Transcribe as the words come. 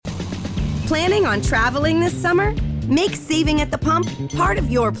Planning on traveling this summer? Make saving at the pump part of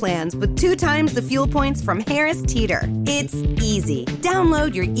your plans with 2 times the fuel points from Harris Teeter. It's easy.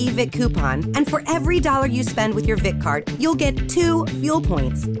 Download your eVic coupon, and for every $1 you spend with your Vic card, you'll get 2 fuel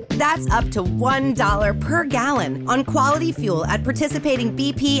points. That's up to $1 per gallon on quality fuel at participating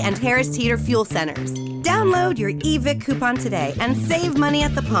BP and Harris Teeter fuel centers. Download your eVic coupon today and save money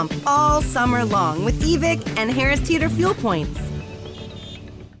at the pump all summer long with eVic and Harris Teeter fuel points.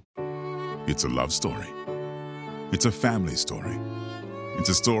 It's a love story. It's a family story. It's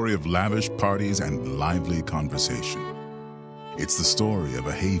a story of lavish parties and lively conversation. It's the story of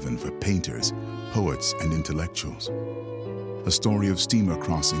a haven for painters, poets, and intellectuals. A story of steamer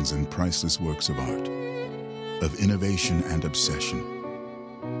crossings and priceless works of art. Of innovation and obsession.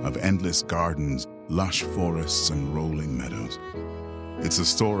 Of endless gardens, lush forests, and rolling meadows. It's a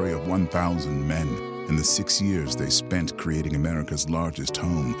story of 1,000 men and the 6 years they spent creating America's largest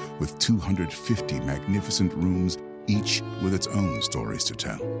home with 250 magnificent rooms, each with its own stories to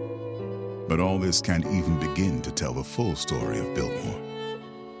tell. But all this can't even begin to tell the full story of Biltmore.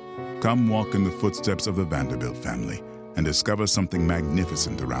 Come walk in the footsteps of the Vanderbilt family and discover something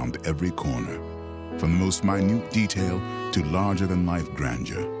magnificent around every corner, from the most minute detail to larger-than-life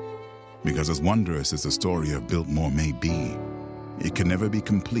grandeur. Because as wondrous as the story of Biltmore may be, it can never be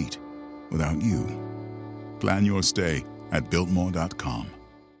complete without you. Plan your stay at Biltmore.com.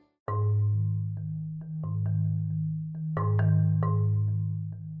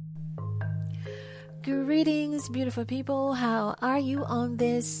 Greetings, beautiful people. How are you on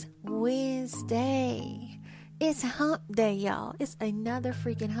this Wednesday? It's hump day, y'all. It's another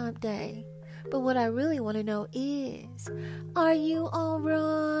freaking hump day. But what I really want to know is, are you all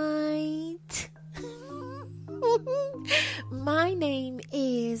right? My name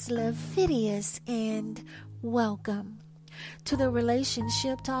is Levidius, and welcome to the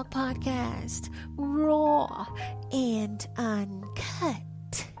Relationship Talk Podcast, raw and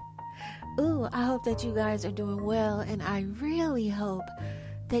uncut. Ooh, I hope that you guys are doing well, and I really hope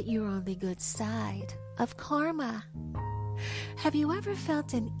that you're on the good side of karma. Have you ever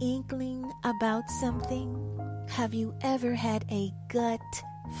felt an inkling about something? Have you ever had a gut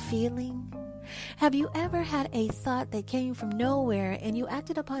feeling? Have you ever had a thought that came from nowhere and you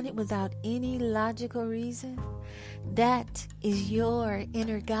acted upon it without any logical reason? That is your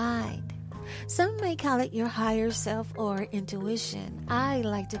inner guide. Some may call it your higher self or intuition. I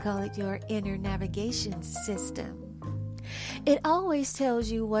like to call it your inner navigation system. It always tells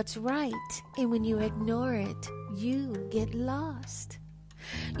you what's right, and when you ignore it, you get lost.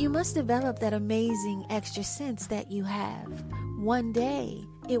 You must develop that amazing extra sense that you have. One day,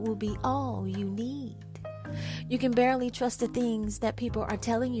 it will be all you need. You can barely trust the things that people are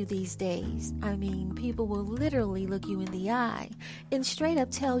telling you these days. I mean, people will literally look you in the eye and straight up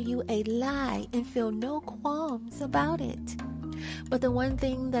tell you a lie and feel no qualms about it. But the one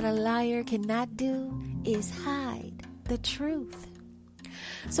thing that a liar cannot do is hide the truth.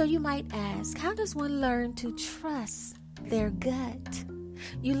 So you might ask, how does one learn to trust their gut?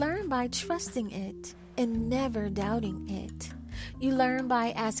 You learn by trusting it and never doubting it. You learn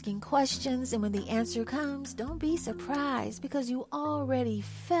by asking questions, and when the answer comes, don't be surprised because you already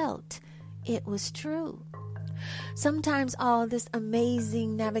felt it was true. Sometimes all this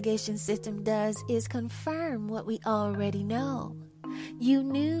amazing navigation system does is confirm what we already know. You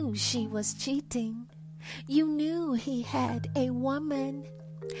knew she was cheating. You knew he had a woman.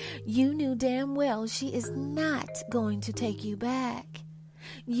 You knew damn well she is not going to take you back.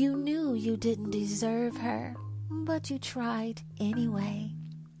 You knew you didn't deserve her, but you tried anyway.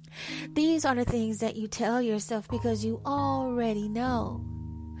 These are the things that you tell yourself because you already know.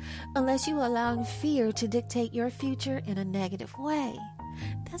 Unless you allow fear to dictate your future in a negative way.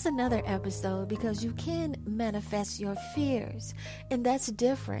 That's another episode because you can manifest your fears, and that's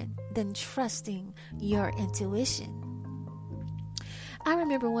different than trusting your intuition. I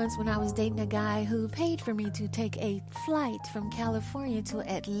remember once when I was dating a guy who paid for me to take a flight from California to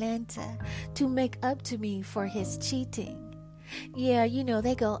Atlanta to make up to me for his cheating. Yeah, you know,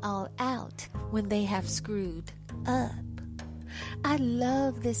 they go all out when they have screwed up. I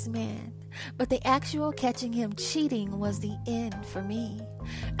love this man, but the actual catching him cheating was the end for me.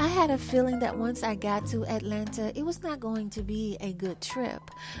 I had a feeling that once I got to Atlanta, it was not going to be a good trip.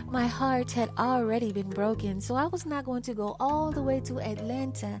 My heart had already been broken, so I was not going to go all the way to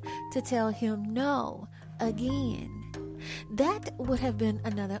Atlanta to tell him no again. That would have been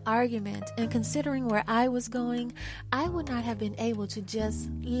another argument, and considering where I was going, I would not have been able to just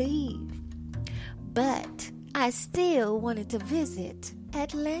leave. But I still wanted to visit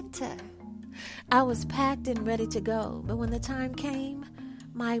Atlanta. I was packed and ready to go, but when the time came,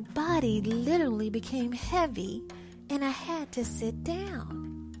 my body literally became heavy and I had to sit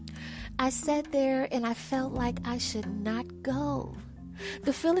down. I sat there and I felt like I should not go.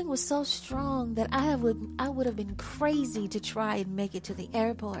 The feeling was so strong that I would have been crazy to try and make it to the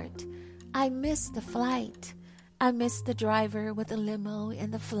airport. I missed the flight. I missed the driver with the limo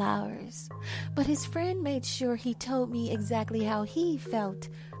and the flowers. But his friend made sure he told me exactly how he felt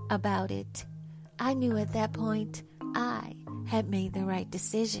about it. I knew at that point I had made the right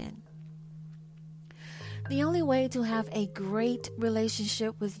decision. The only way to have a great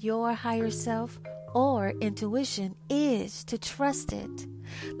relationship with your higher self or intuition is to trust it.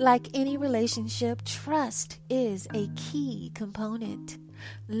 Like any relationship, trust is a key component.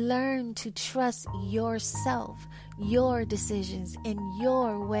 Learn to trust yourself, your decisions, and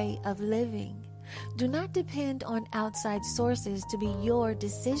your way of living. Do not depend on outside sources to be your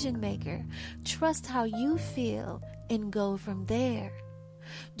decision maker. Trust how you feel and go from there.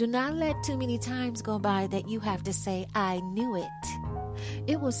 Do not let too many times go by that you have to say, I knew it.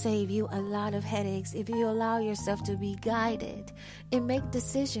 It will save you a lot of headaches if you allow yourself to be guided and make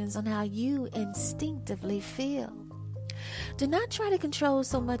decisions on how you instinctively feel. Do not try to control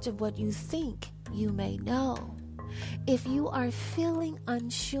so much of what you think you may know. If you are feeling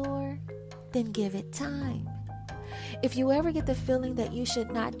unsure, then give it time. If you ever get the feeling that you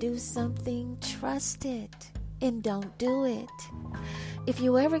should not do something, trust it and don't do it. If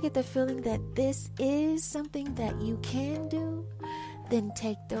you ever get the feeling that this is something that you can do, then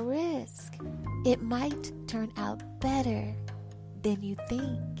take the risk. It might turn out better than you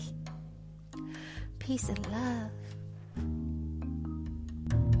think. Peace and love.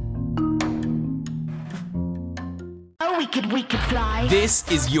 We could fly. This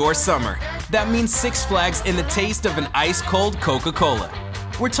is your summer. That means Six Flags and the taste of an ice-cold Coca-Cola.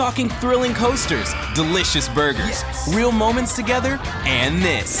 We're talking thrilling coasters, delicious burgers, real moments together, and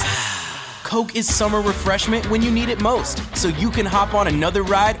this. Coke is summer refreshment when you need it most, so you can hop on another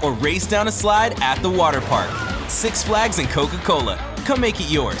ride or race down a slide at the water park. Six Flags and Coca-Cola. Come make it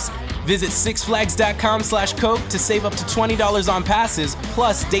yours. Visit sixflags.com/Coke to save up to $20 on passes,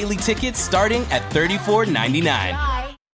 plus daily tickets starting at $34.99.